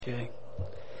Okay.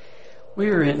 We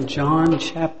are in John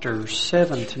chapter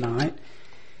 7 tonight,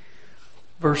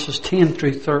 verses 10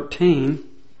 through 13.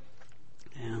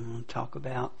 And I'm going to talk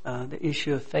about the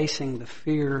issue of facing the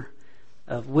fear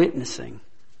of witnessing,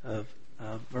 of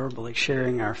verbally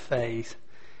sharing our faith.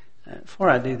 Before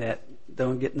I do that,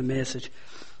 though, and get in the message,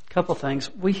 a couple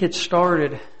things. We had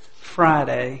started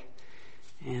Friday,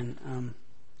 and I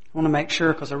want to make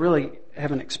sure, because I really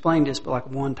haven't explained this but like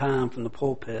one time from the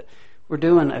pulpit. We're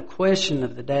doing a question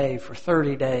of the day for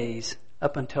 30 days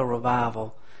up until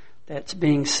revival that's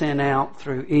being sent out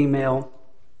through email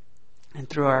and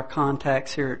through our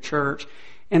contacts here at church.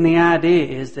 And the idea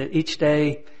is that each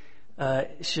day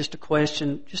it's just a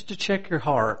question just to check your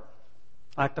heart.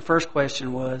 Like the first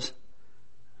question was,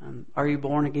 are you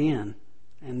born again?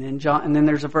 And then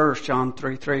there's a verse, John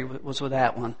 3:3 was with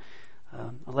that one.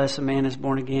 Unless a man is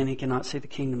born again, he cannot see the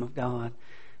kingdom of God.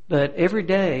 But every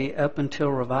day up until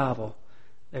revival,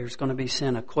 there's going to be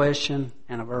sent a question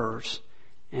and a verse.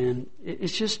 And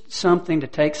it's just something to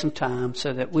take some time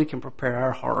so that we can prepare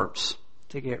our hearts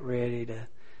to get ready to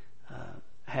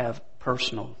have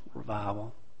personal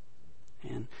revival.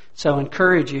 And so I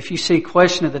encourage you, if you see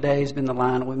question of the day has been the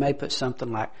line, we may put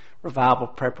something like revival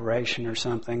preparation or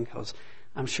something, because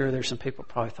I'm sure there's some people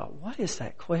probably thought, what is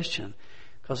that question?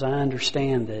 Because I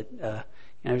understand that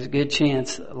there's a good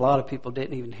chance a lot of people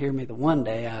didn't even hear me the one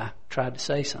day I tried to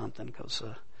say something, because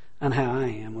I know how I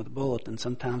am with a bulletin.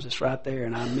 Sometimes it's right there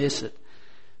and I miss it.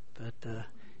 But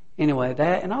anyway,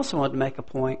 that, and I also wanted to make a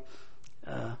point.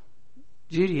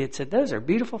 Judy had said, those are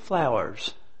beautiful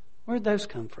flowers. Where'd those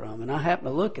come from? And I happened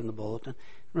to look in the bulletin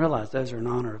and realized those are in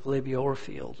honor of Libby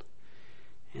Orfield.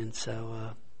 And so,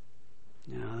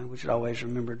 I think we should always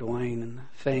remember Dwayne and the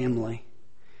family.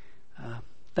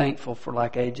 Thankful for,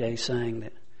 like AJ saying,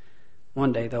 that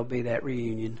one day there'll be that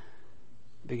reunion,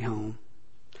 big home.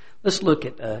 Let's look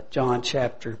at John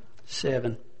chapter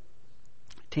 7,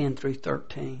 10 through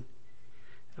 13.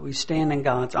 We stand in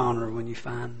God's honor when you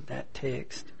find that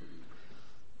text.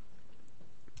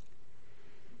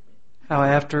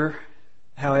 However,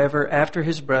 after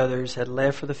his brothers had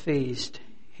left for the feast,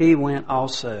 he went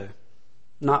also,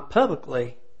 not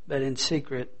publicly, but in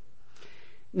secret.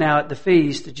 Now at the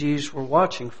feast, the Jews were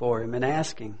watching for him and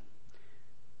asking,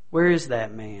 where is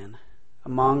that man?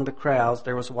 Among the crowds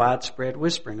there was widespread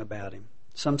whispering about him.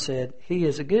 Some said, he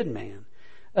is a good man.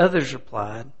 Others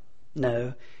replied,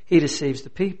 no, he deceives the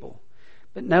people.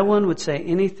 But no one would say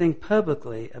anything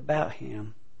publicly about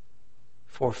him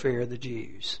for fear of the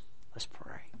Jews. Let's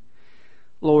pray.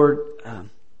 Lord,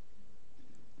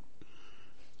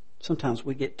 sometimes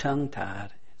we get tongue-tied.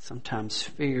 Sometimes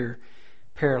fear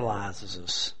paralyzes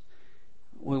us.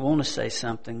 We want to say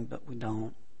something, but we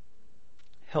don't.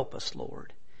 Help us,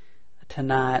 Lord.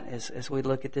 Tonight, as we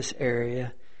look at this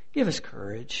area, give us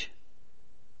courage.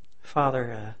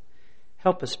 Father,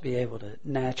 help us be able to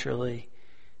naturally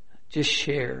just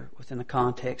share within the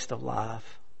context of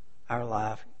life, our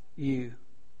life, you.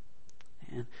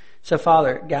 And so,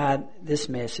 Father, guide this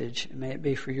message. May it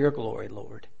be for your glory,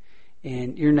 Lord.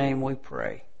 In your name we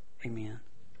pray. Amen.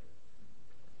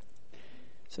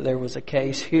 So there was a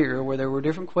case here where there were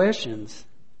different questions.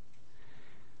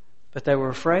 But they were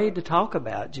afraid to talk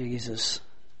about Jesus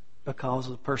because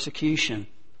of the persecution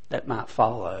that might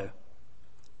follow.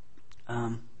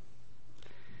 I'm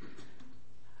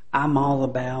all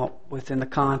about, within the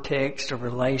context of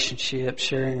relationships,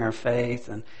 sharing our faith.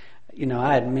 And,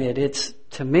 I admit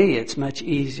to me, it's much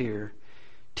easier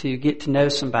to get to know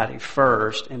somebody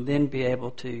first and then be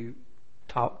able to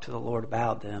talk to the Lord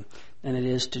about them than it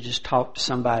is to just talk to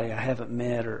somebody I haven't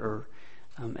met or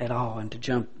at all and to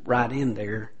jump right in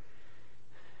there.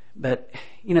 But,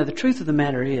 the truth of the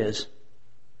matter is,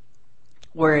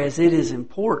 whereas it is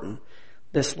important,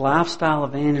 this lifestyle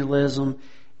evangelism,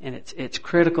 and it's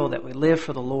critical that we live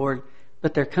for the Lord,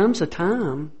 but there comes a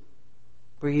time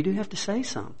where you do have to say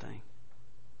something.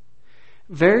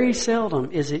 Very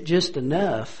seldom is it just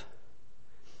enough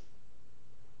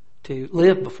to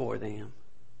live before them.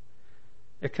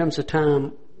 There comes a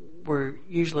time where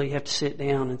usually you have to sit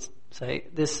down and say,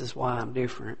 this is why I'm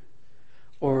different.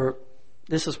 Or,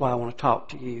 this is why I want to talk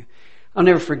to you. I'll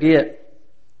never forget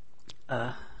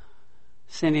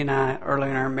Cindy and I, early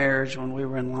in our marriage when we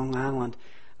were in Long Island,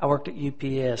 I worked at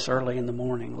UPS early in the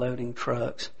morning loading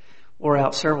trucks. Wore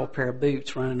out several pair of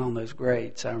boots running on those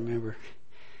grates, I remember.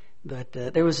 But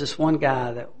there was this one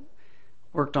guy that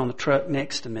worked on the truck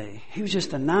next to me. He was just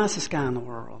the nicest guy in the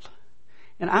world.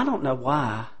 And I don't know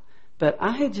why, but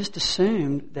I had just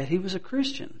assumed that he was a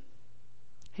Christian.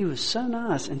 He was so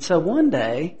nice. And so one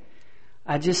day,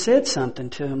 I just said something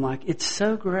to him like, it's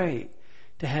so great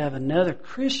to have another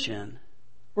Christian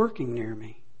working near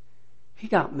me. He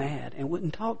got mad and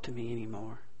wouldn't talk to me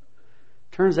anymore.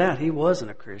 Turns out he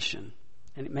wasn't a Christian,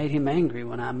 and it made him angry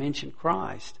when I mentioned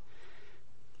Christ.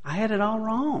 I had it all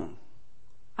wrong.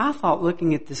 I thought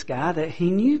looking at this guy that he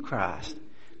knew Christ,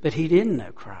 but he didn't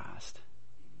know Christ.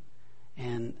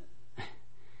 And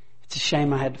it's a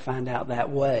shame I had to find out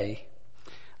that way.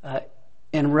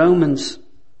 In Romans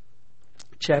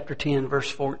chapter 10, verse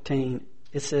 14,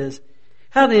 it says,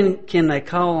 "How then can they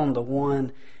call on the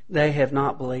one they have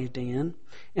not believed in?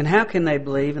 And how can they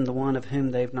believe in the one of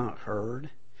whom they've not heard?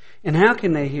 And how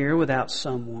can they hear without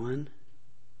someone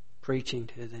preaching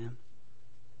to them?"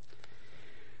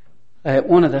 At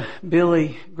one of the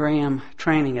Billy Graham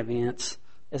training events,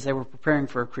 as they were preparing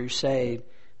for a crusade,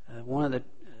 one of the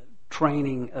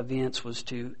training events was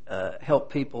to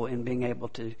help people in being able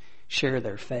to share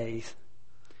their faith.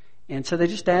 And so they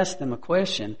just asked them a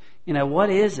question, what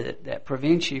is it that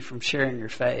prevents you from sharing your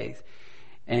faith?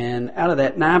 And out of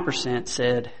that, 9%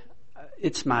 said,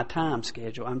 it's my time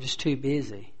schedule. I'm just too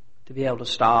busy to be able to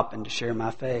stop and to share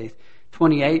my faith.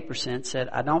 28% said,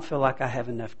 I don't feel like I have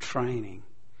enough training.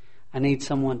 I need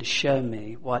someone to show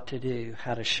me what to do,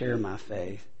 how to share my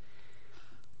faith.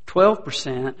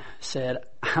 12% said,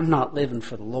 I'm not living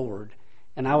for the Lord,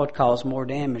 and I would cause more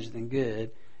damage than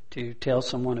good to tell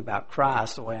someone about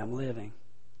Christ the way I'm living.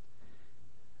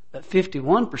 But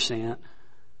 51%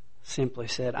 simply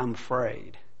said, I'm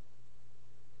afraid.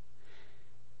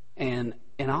 And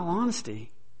in all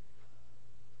honesty,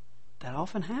 that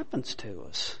often happens to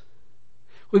us.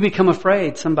 We become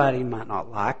afraid somebody might not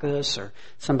like us, or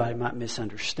somebody might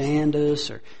misunderstand us,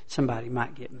 or somebody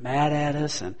might get mad at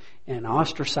us and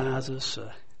ostracize us,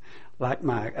 like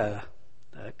my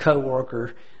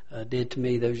coworker did to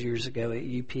me those years ago at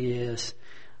UPS.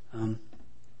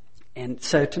 And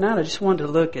so tonight I just wanted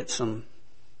to look at some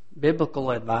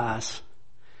biblical advice.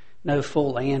 No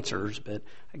full answers, but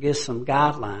I guess some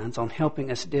guidelines on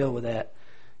helping us deal with that,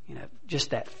 just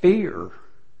that fear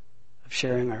of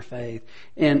sharing our faith.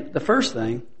 And the first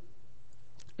thing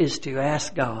is to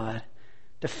ask God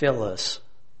to fill us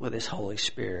with His Holy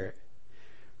Spirit.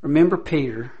 Remember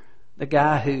Peter, the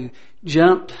guy who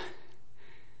jumped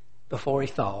before he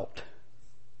thought.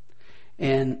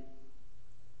 And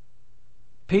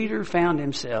Peter found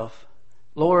himself,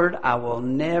 Lord, I will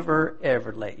never,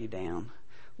 ever let you down.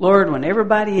 Lord, when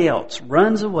everybody else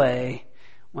runs away,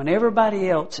 when everybody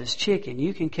else is chicken,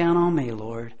 you can count on me,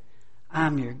 Lord.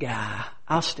 I'm your guy.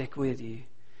 I'll stick with you.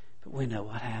 But we know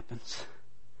what happens.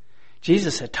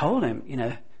 Jesus had told him,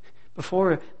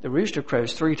 before the rooster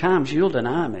crows 3 times, you'll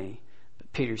deny me.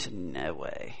 But Peter said, no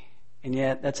way. And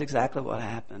yet, that's exactly what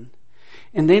happened.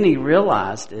 And then he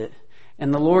realized it,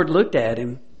 and the Lord looked at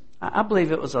him. I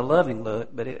believe it was a loving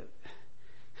look, but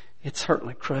it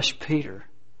certainly crushed Peter.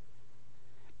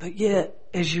 But yet,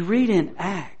 as you read in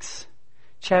Acts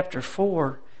chapter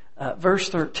 4, verse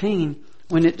 13,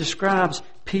 when it describes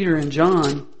Peter and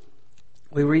John,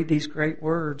 we read these great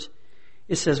words.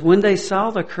 It says, when they saw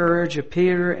the courage of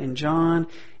Peter and John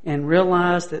and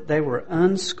realized that they were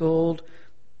unschooled,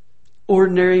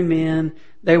 ordinary men,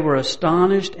 they were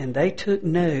astonished, and they took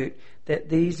note that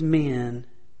these men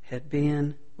had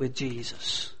been with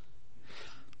Jesus.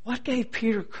 What gave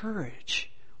Peter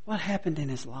courage? What happened in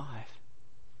his life?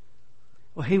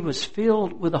 Well, he was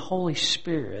filled with the Holy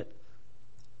Spirit.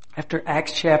 After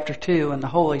Acts chapter 2, and the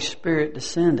Holy Spirit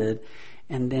descended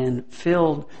and then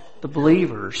filled the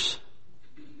believers,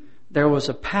 there was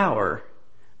a power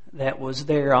that was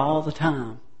there all the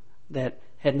time that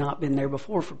had not been there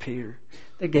before for Peter,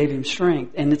 that gave him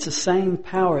strength. And it's the same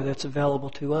power that's available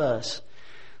to us.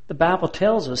 The Bible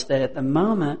tells us that at the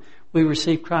moment we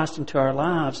receive Christ into our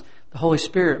lives, the Holy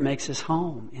Spirit makes His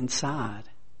home inside.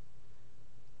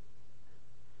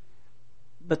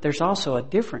 But there's also a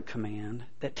different command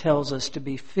that tells us to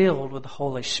be filled with the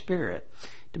Holy Spirit.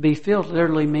 To be filled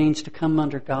literally means to come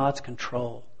under God's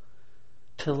control,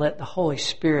 to let the Holy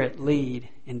Spirit lead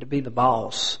and to be the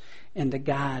boss and to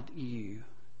guide you.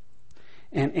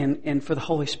 And for the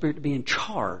Holy Spirit to be in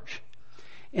charge.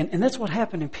 And that's what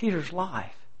happened in Peter's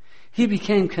life. He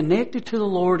became connected to the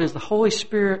Lord as the Holy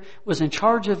Spirit was in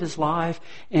charge of his life,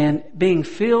 and being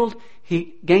filled,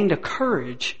 he gained a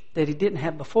courage that he didn't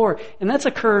have before. And that's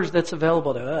a courage that's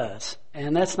available to us.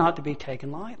 And that's not to be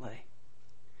taken lightly.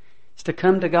 It's to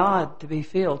come to God to be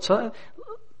filled. So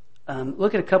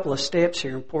look at a couple of steps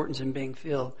here, importance in being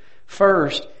filled.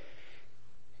 First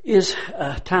is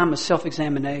a time of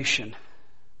self-examination.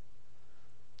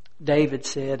 David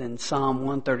said in Psalm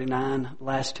 139,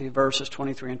 last 2 verses,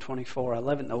 23 and 24, I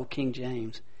love it in the Old King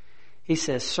James. He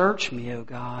says, search me, O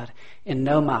God, and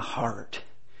know my heart.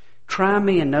 Try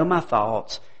me and know my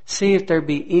thoughts. See if there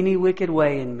be any wicked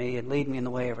way in me, and lead me in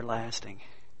the way everlasting.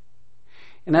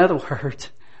 In other words,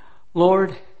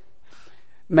 Lord,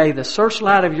 may the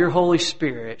searchlight of your Holy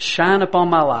Spirit shine upon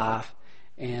my life.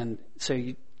 And so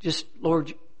you just,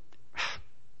 Lord,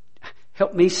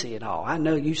 help me see it all. I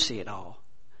know you see it all.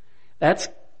 That's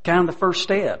kind of the first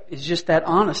step, is just that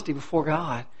honesty before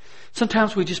God.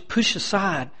 Sometimes we just push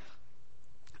aside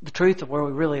the truth of where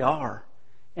we really are.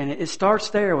 And it starts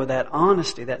there with that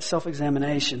honesty, that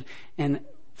self-examination. And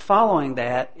following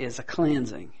that is a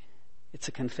cleansing. It's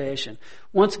a confession.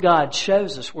 Once God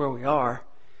shows us where we are,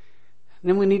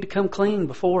 then we need to come clean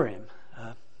before Him.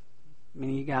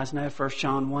 Many of you guys know 1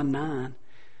 John 1:9,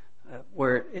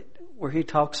 where He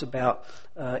talks about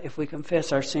if we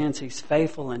confess our sins, He's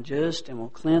faithful and just and will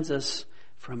cleanse us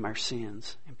from our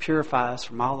sins and purify us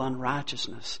from all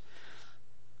unrighteousness.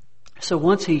 So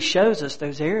once He shows us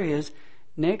those areas,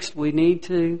 next we need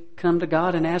to come to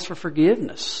God and ask for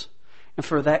forgiveness and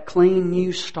for that clean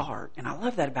new start. And I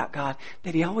love that about God,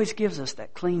 that He always gives us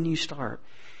that clean new start.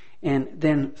 And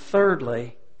then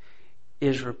thirdly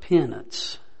is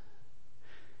repentance.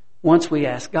 Once we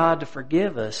ask God to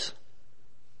forgive us,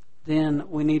 then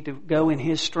we need to go in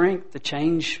His strength to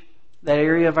change that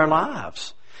area of our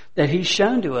lives that He's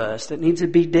shown to us that needs to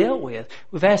be dealt with.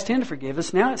 We've asked Him to forgive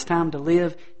us. Now it's time to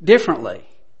live differently,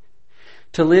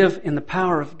 to live in the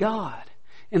power of God.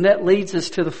 And that leads us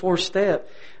to the fourth step,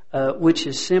 which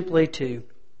is simply to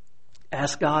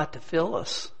ask God to fill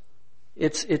us.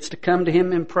 It's to come to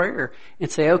Him in prayer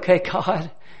and say, okay, God,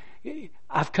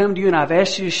 I've come to you and I've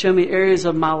asked you to show me areas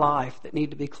of my life that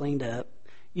need to be cleaned up.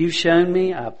 You've shown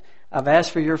me. I've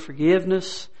asked for your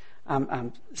forgiveness.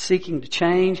 I'm seeking to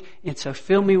change. And so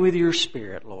fill me with your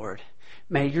Spirit, Lord.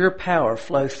 May your power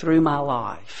flow through my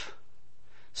life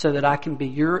so that I can be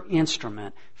your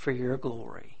instrument for your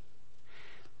glory.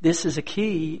 This is a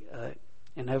key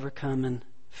in overcoming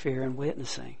fear and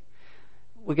witnessing.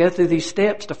 We go through these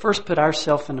steps to first put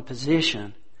ourselves in a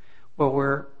position where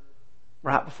we're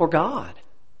right before God,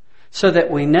 so that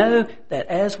we know that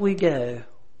as we go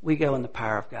in the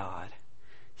power of God.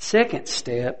 Second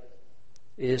step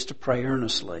is to pray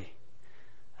earnestly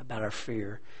about our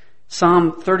fear.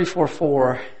 Psalm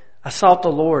 34:4, I sought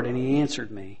the Lord and He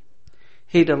answered me.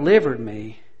 He delivered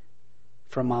me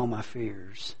from all my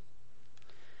fears.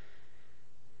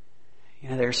 You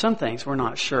know, there are some things we're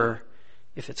not sure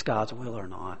if it's God's will or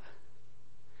not.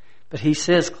 But He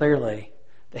says clearly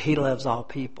that He loves all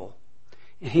people.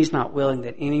 And He's not willing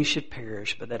that any should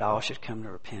perish, but that all should come to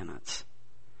repentance.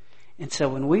 And so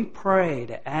when we pray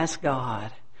to ask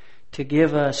God to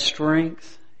give us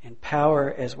strength and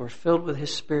power as we're filled with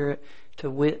His Spirit to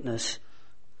witness,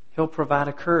 He'll provide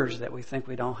a courage that we think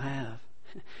we don't have.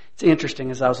 It's interesting,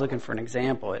 as I was looking for an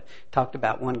example, it talked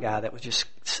about one guy that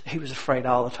he was afraid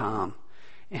all the time.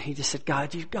 And he just said,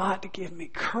 God, you've got to give me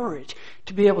courage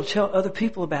to be able to tell other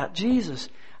people about Jesus.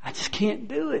 I just can't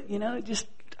do it, I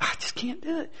just can't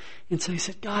do it. And so he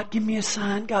said, God, give me a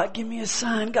sign. God, give me a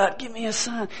sign. God, give me a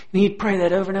sign. And he'd pray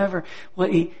that over and over. Well,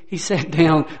 he sat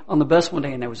down on the bus one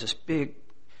day and there was this big,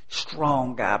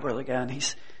 strong guy, burly guy, and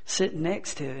he's sitting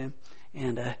next to him.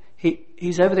 And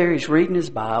he's over there, he's reading his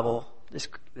Bible, this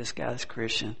guy, this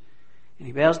Christian. And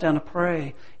he bows down to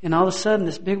pray. And all of a sudden,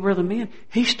 this big burly man,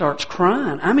 he starts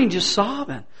crying. I mean, just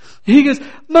sobbing. And he goes,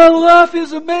 my life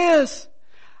is a mess.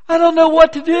 I don't know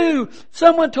what to do.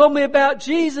 Someone told me about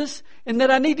Jesus and that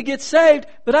I need to get saved,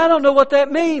 but I don't know what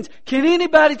that means. Can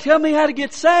anybody tell me how to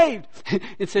get saved?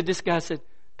 And so this guy said,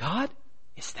 God,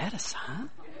 is that a sign?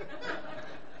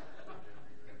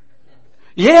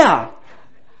 Yeah,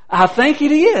 I think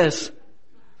it is.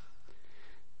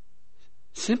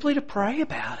 Simply to pray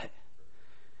about it.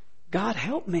 God,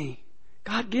 help me.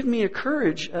 God, give me a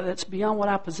courage that's beyond what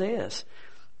I possess.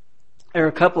 There are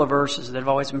a couple of verses that have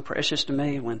always been precious to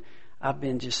me when I've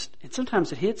been and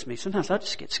sometimes it hits me. Sometimes I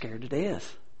just get scared to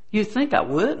death. You'd think I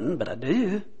wouldn't, but I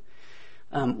do.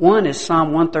 One is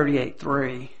Psalm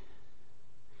 138:3.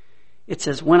 It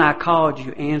says, when I called,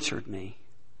 you answered me.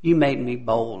 You made me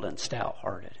bold and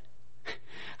stout-hearted.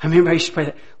 I remember I used to pray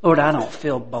that, Lord, I don't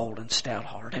feel bold and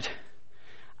stout-hearted.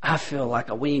 I feel like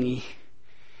a weenie.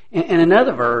 And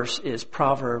another verse is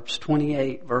Proverbs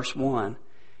 28, verse 1.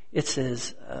 It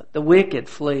says, the wicked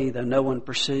flee though no one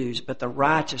pursues, but the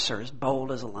righteous are as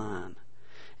bold as a lion.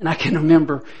 And I can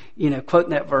remember, quoting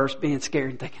that verse, being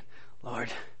scared and thinking,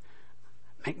 Lord,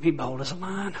 make me bold as a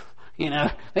lion.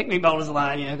 Make me bold as a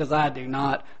lion, because I do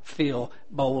not feel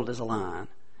bold as a lion.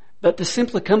 But to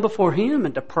simply come before Him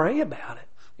and to pray about it.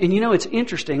 And it's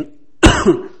interesting,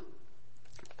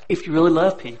 if you really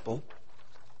love people,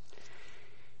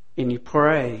 and you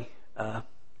pray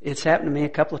It's happened to me a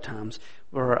couple of times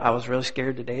where I was really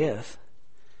scared to death.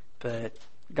 But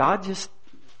God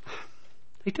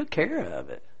He took care of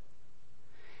it.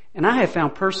 And I have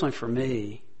found personally for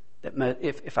me that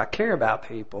if I care about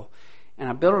people and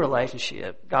I build a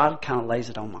relationship, God kind of lays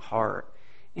it on my heart.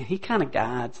 And He kind of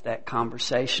guides that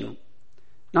conversation.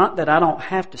 Not that I don't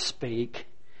have to speak,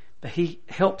 but He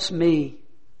helps me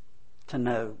to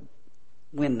know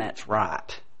when that's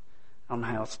right. I don't know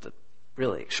how else to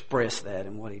really express that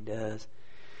in what He does.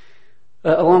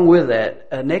 Along with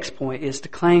that, next point is to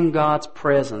claim God's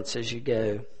presence as you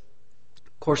go.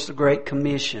 Of course, the Great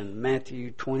Commission,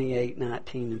 Matthew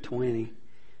 28:19 and 20.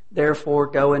 Therefore,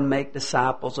 go and make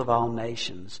disciples of all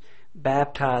nations,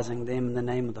 baptizing them in the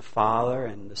name of the Father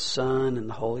and the Son and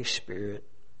the Holy Spirit,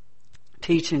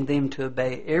 teaching them to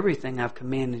obey everything I've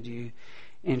commanded you,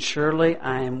 and surely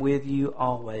I am with you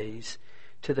always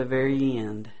to the very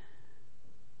end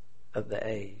of the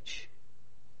age.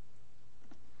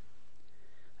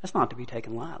 That's not to be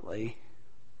taken lightly.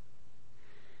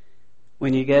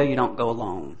 When you go, you don't go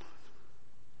alone.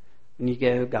 When you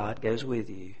go, God goes with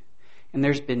you. And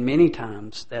there's been many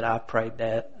times that I've prayed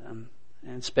that, and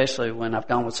especially when I've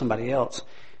gone with somebody else,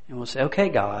 and we'll say, okay,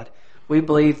 God, we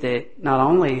believe that not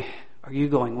only are you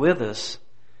going with us,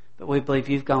 but we believe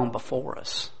you've gone before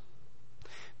us.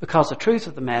 Because the truth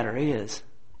of the matter is,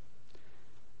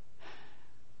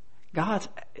 God's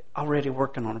already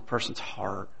working on a person's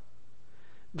heart.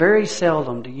 Very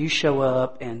seldom do you show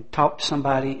up and talk to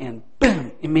somebody and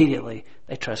boom, immediately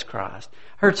they trust Christ.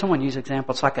 I heard someone use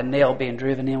examples like a nail being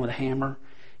driven in with a hammer.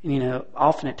 And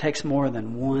often it takes more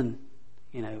than one,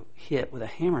 hit with a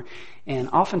hammer. And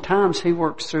oftentimes He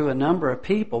works through a number of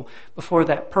people before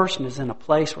that person is in a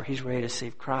place where he's ready to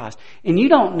receive Christ. And you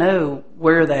don't know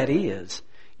where that is.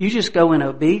 You just go in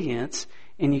obedience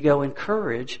and you go in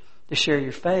courage to share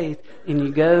your faith, and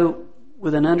you go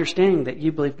with an understanding that you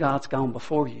believe God's gone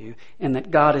before you and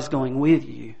that God is going with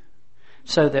you,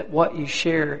 so that what you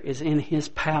share is in His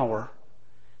power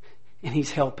and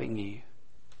He's helping you.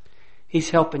 He's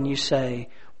helping you say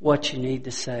what you need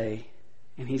to say,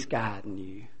 and He's guiding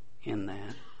you in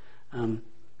that. And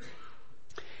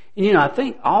I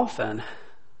think often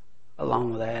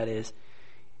along with that is,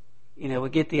 we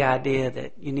get the idea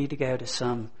that you need to go to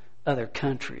some other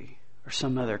country or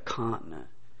some other continent,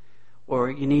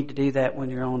 or you need to do that when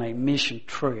you're on a mission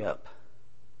trip.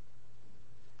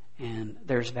 And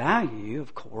there's value,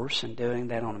 of course, in doing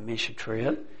that on a mission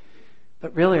trip,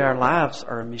 but really our lives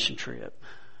are a mission trip.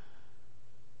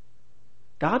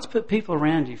 God's put people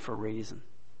around you for a reason,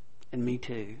 and me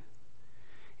too.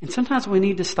 And sometimes we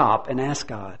need to stop and ask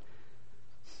God,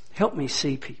 help me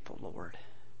see people, Lord.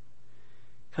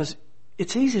 Because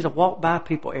it's easy to walk by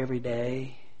people every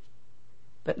day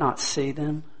but not see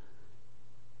them.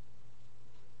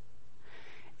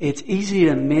 It's easy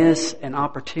to miss an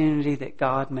opportunity that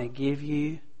God may give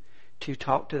you to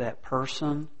talk to that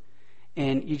person,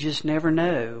 and you just never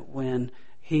know when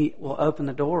He will open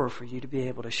the door for you to be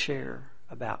able to share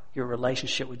about your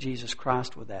relationship with Jesus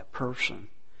Christ with that person.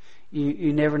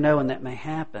 You never know when that may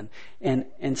happen.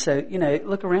 And so,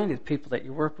 look around at the people that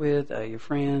you work with, your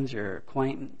friends, your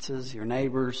acquaintances, your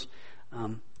neighbors,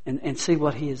 and see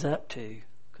what He is up to,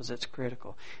 because it's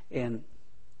critical. And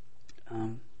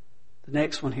the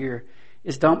next one here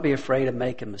is don't be afraid of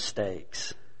making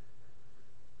mistakes.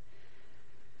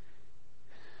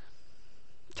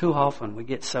 Too often we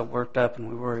get so worked up and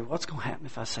we worry, what's going to happen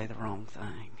if I say the wrong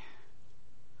thing?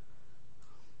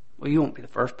 Well, you won't be the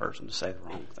first person to say the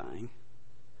wrong thing.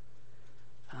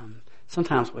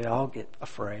 Sometimes we all get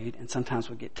afraid, and sometimes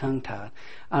we get tongue-tied.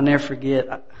 I'll never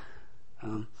forget,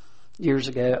 years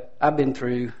ago, I've been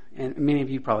through, and many of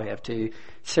you probably have too,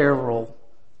 several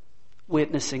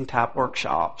witnessing type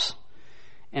workshops.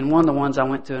 And one of the ones I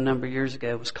went to a number of years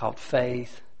ago was called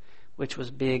Faith, which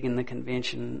was big in the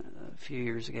convention a few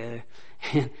years ago.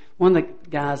 And one of the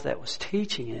guys that was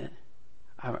teaching it,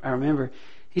 I remember,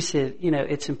 he said,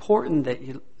 it's important that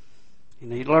you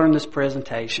learn this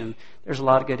presentation. There's a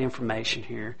lot of good information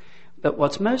here. But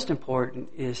what's most important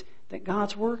is that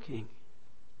God's working.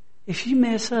 If you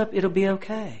mess up, it'll be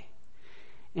okay.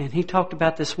 And he talked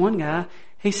about this one guy.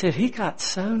 He said he got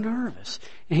so nervous.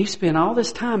 And he spent all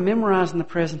this time memorizing the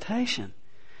presentation.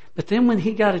 But then when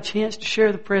he got a chance to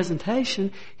share the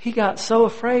presentation, he got so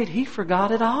afraid he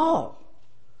forgot it all.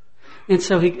 And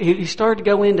so he started to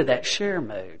go into that share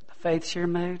mode, the faith share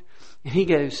mode. And he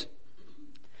goes,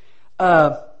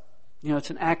 it's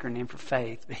an acronym for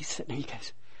faith. But he's sitting there,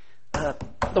 he goes,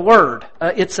 the word,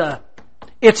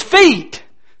 it's feet.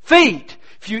 Feet.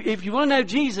 If you want to know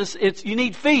Jesus, you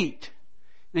need feet.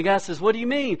 And the guy says, what do you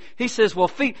mean? He says, well,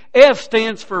 feet, F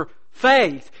stands for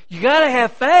Faith. You got to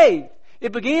have faith.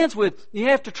 It begins with, you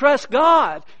have to trust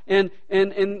God. And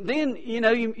then,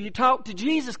 you talk to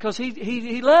Jesus because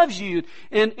He loves you.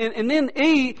 And then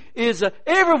E is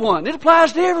everyone. It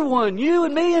applies to everyone. You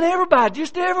and me and everybody.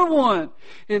 Just everyone.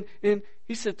 And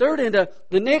he said third, and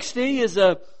the next E is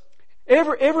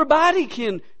everybody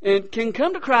can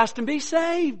come to Christ and be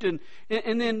saved. And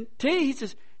then T, he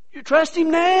says, you trust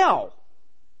Him now.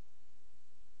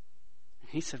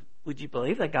 He said, would you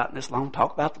believe they got in this long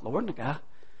talk about the Lord, and the guy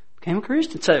became a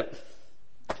Christian? So,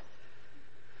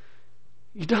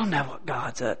 you don't know what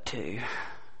God's up to.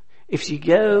 If you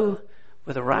go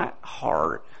with a right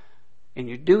heart and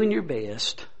you're doing your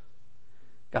best,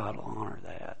 God will honor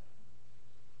that.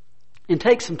 And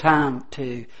take some time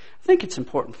to, I think it's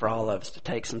important for all of us to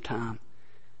take some time.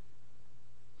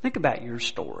 Think about your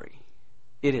story.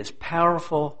 It is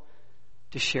powerful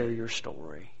to share your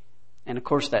story. And of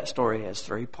course that story has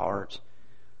 3 parts.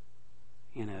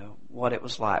 What it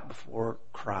was like before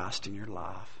Christ in your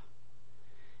life.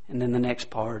 And then the next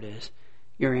part is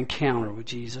your encounter with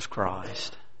Jesus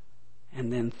Christ.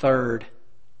 And then third,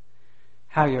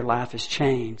 how your life has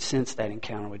changed since that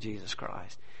encounter with Jesus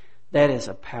Christ. That is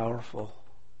a powerful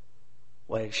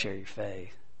way to share your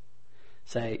faith.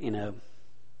 Say,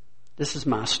 this is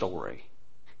my story.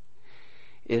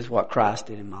 Is what Christ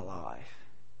did in my life.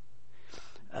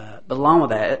 But along with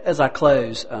that, as I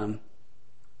close, I'm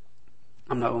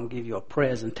not going to give you a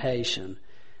presentation,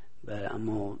 but I'm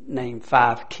going to name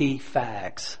 5 key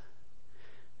facts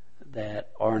that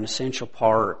are an essential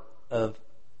part of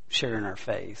sharing our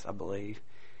faith, I believe.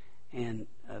 And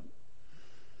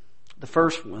the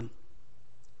first one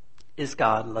is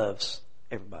God loves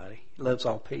everybody. He loves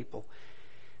all people.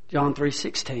 John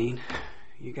 3:16,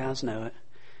 you guys know it.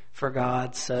 For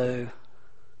God so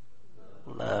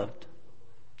loved.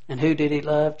 And who did He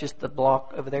love? Just the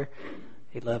block over there?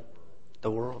 He loved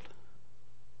the world.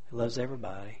 He loves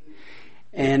everybody.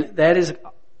 And that is,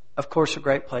 of course, a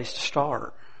great place to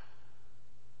start.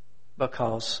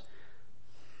 Because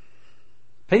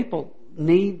people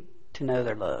need to know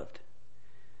they're loved.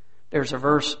 There's a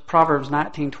verse, Proverbs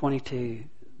 19:22,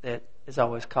 that has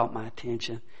always caught my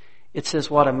attention. It says,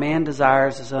 what a man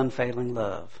desires is unfailing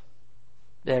love.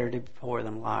 Better to be poor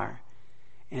than a liar.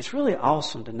 And it's really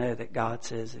awesome to know that God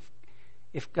says,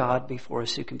 if God be for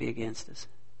us, who can be against us?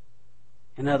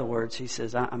 In other words, He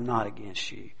says, I'm not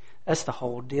against you. That's the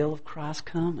whole deal of Christ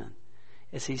coming.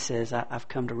 As He says, I've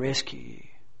come to rescue you.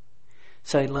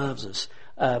 So He loves us.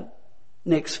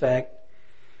 Next fact,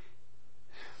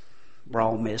 we're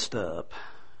all messed up.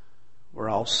 We're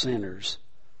all sinners.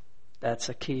 That's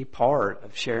a key part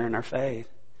of sharing our faith.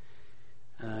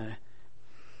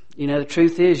 The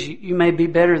truth is, you may be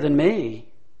better than me,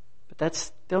 but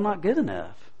that's still not good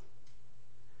enough.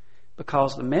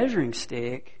 Because the measuring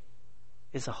stick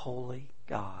is a holy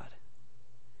God.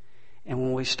 And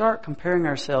when we start comparing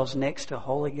ourselves next to a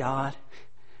holy God,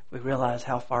 we realize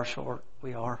how far short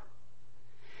we are.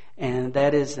 And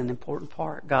that is an important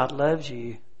part. God loves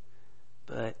you,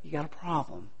 but you got a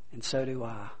problem, and so do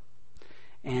I.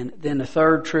 And then the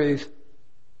third truth,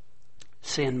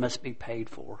 sin must be paid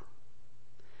for.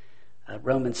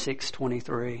 Romans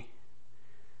 6:23.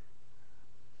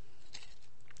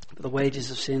 For the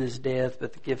wages of sin is death,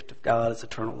 but the gift of God is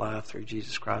eternal life through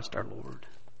Jesus Christ our Lord.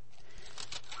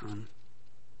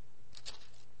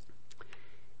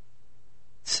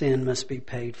 Sin must be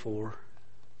paid for,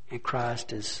 and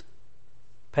Christ has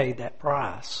paid that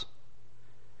price.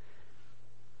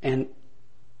 And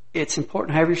it's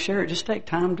important however you share it, just take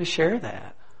time to share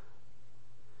that.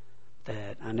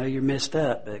 That I know you're messed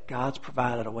up, but God's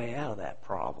provided a way out of that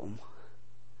problem.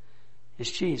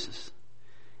 It's Jesus.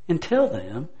 Until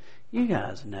then, you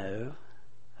guys know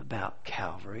about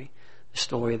Calvary, the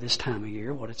story of this time of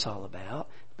year, what it's all about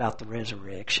the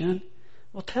resurrection.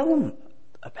 Well, tell them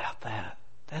about that.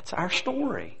 That's our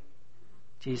story.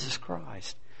 Jesus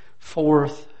Christ.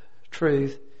 Fourth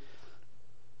truth,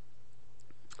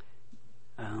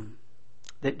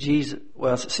 that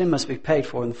sin must be paid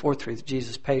for. And the fourth truth,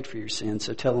 Jesus paid for your sins.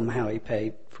 So tell them how He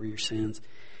paid for your sins.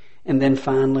 And then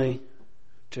finally,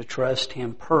 to trust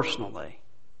Him personally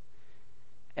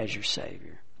as your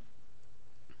Savior.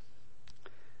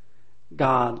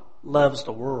 God loves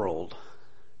the world,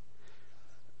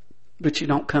 but you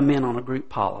don't come in on a group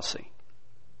policy.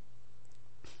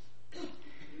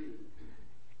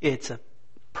 It's a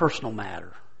personal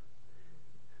matter.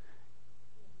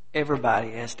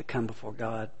 Everybody has to come before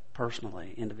God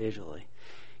personally, individually.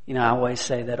 I always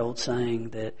say that old saying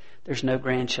that there's no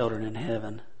grandchildren in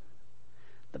heaven.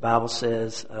 The Bible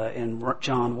says in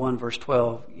John 1 verse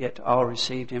 12, yet all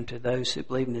received him. To those who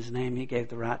believe in his name, he gave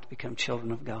the right to become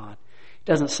children of God. It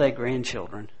doesn't say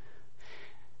grandchildren.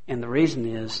 And the reason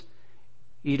is,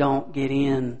 you don't get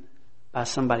in by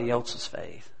somebody else's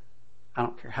faith. I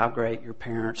don't care how great your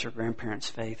parents' or grandparents'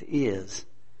 faith is.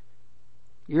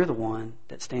 You're the one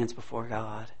that stands before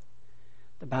God.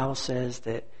 The Bible says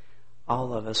that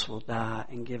all of us will die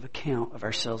and give account of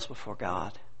ourselves before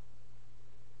God.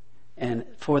 And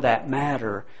for that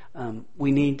matter,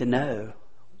 we need to know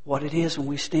what it is when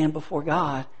we stand before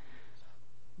God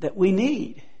that we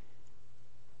need.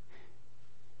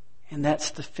 And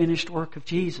that's the finished work of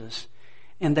Jesus.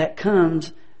 And that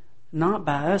comes not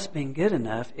by us being good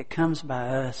enough. It comes by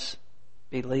us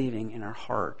believing in our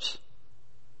hearts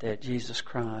that Jesus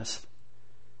Christ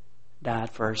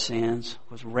died for our sins,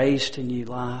 was raised to new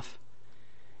life,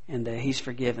 and that He's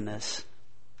forgiven us,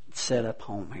 set up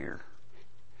home here.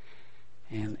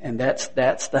 And that's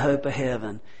the hope of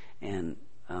heaven. And,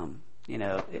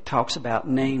 it talks about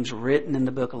names written in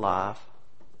the book of life.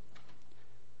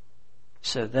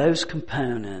 So those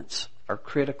components are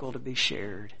critical to be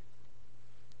shared.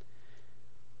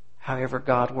 However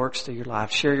God works through your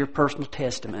life, share your personal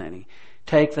testimony.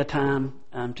 Take the time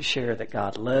to share that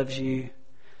God loves you,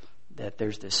 that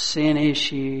there's this sin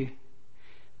issue,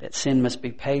 that sin must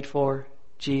be paid for.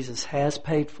 Jesus has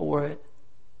paid for it.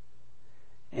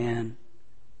 And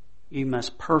you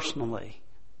must personally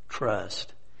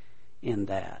trust in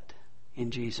that,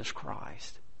 in Jesus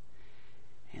Christ.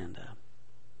 And,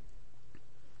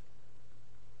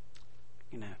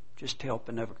 just help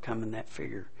in overcoming that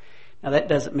fear. Now, that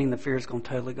doesn't mean the fear is going to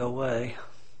totally go away,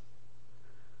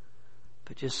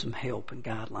 but just some help and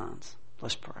guidelines.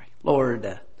 Let's pray.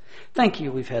 Lord, thank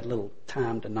you we've had a little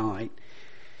time tonight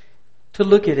to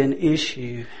look at an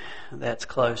issue that's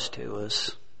close to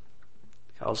us.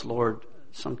 Because, Lord,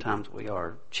 sometimes we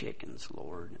are chickens,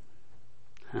 Lord.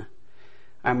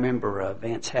 I remember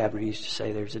Vance Havner used to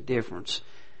say there's a difference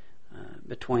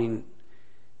between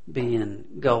being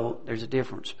gold. There's a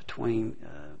difference between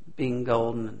being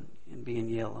golden and being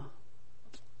yellow.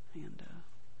 And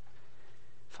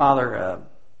Father,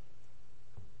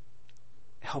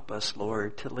 help us,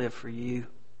 Lord, to live for you.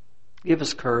 Give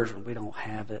us courage when we don't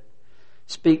have it.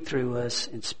 Speak through us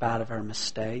in spite of our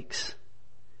mistakes.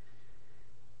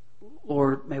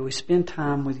 Lord, may we spend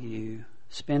time with you,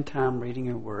 spend time reading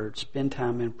your word, spend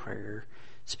time in prayer,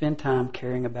 spend time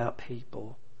caring about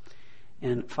people.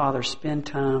 And Father, spend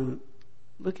time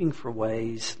looking for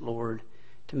ways, Lord,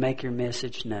 to make your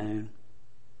message known.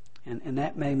 And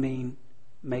that may mean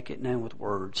make it known with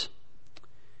words.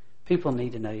 People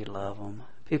need to know you love them.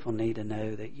 People need to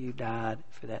know that you died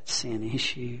for that sin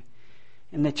issue.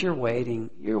 And that you're waiting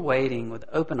with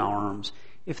open arms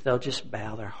if they'll just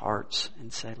bow their hearts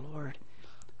and say, Lord,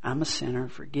 I'm a sinner.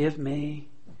 Forgive me.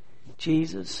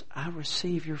 Jesus, I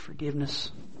receive your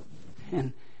forgiveness.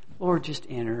 And Lord, just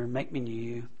enter and make me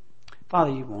new.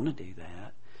 Father, you want to do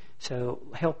that. So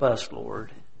help us,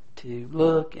 Lord, to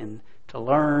look and to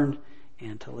learn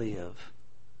and to live.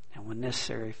 And when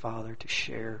necessary, Father, to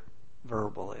share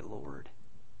verbally, Lord.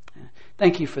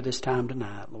 Thank you for this time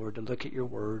tonight, Lord, to look at your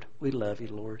word. We love you,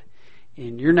 Lord.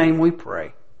 In your name we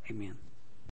pray. Amen.